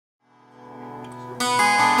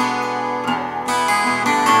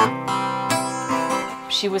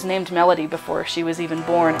She was named Melody before she was even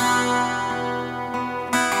born.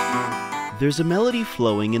 There's a melody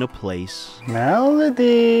flowing in a place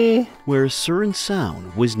Melody, where a certain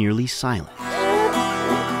sound was nearly silent.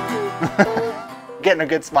 Getting a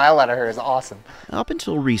good smile out of her is awesome. Up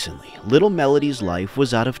until recently, little Melody's life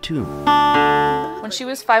was out of tune. When she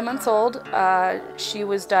was 5 months old, she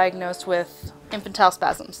was diagnosed with infantile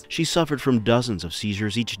spasms. She suffered from dozens of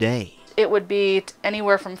seizures each day. It would be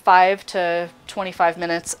anywhere from 5 to 25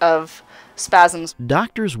 minutes of spasms.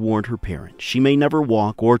 Doctors warned her parents she may never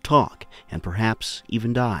walk or talk, and perhaps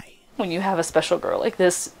even die. When you have a special girl like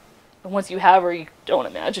this, once you have her, you don't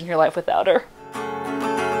imagine your life without her.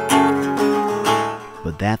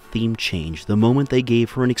 But that theme changed the moment they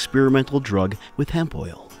gave her an experimental drug with hemp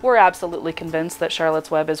oil. We're absolutely convinced that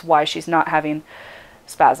Charlotte's Web is why she's not having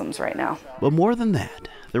spasms right now. But more than that,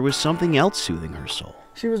 there was something else soothing her soul.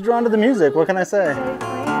 She was drawn to the music, what can I say?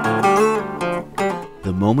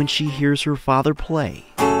 The moment she hears her father play,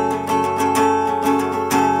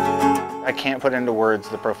 I can't put into words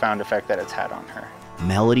the profound effect that it's had on her.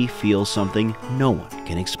 Melody feels something no one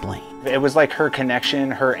can explain. It was like her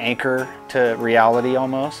connection, her anchor to reality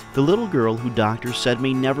almost. The little girl who doctors said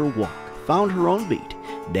may never walk found her own beat,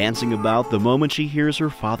 dancing about the moment she hears her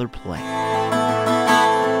father play.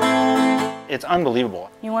 It's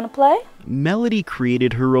unbelievable. You want to play? Melody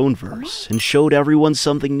created her own verse and showed everyone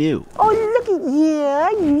something new. Oh, look at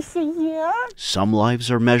you. You say yeah? Some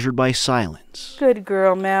lives are measured by silence, Good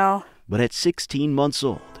girl, Mel. but at 16 months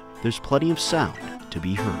old, there's plenty of sound to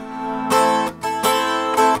be heard.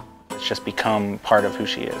 It's just become part of who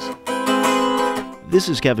she is. This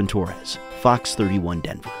is Kevin Torres, Fox 31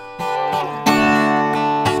 Denver.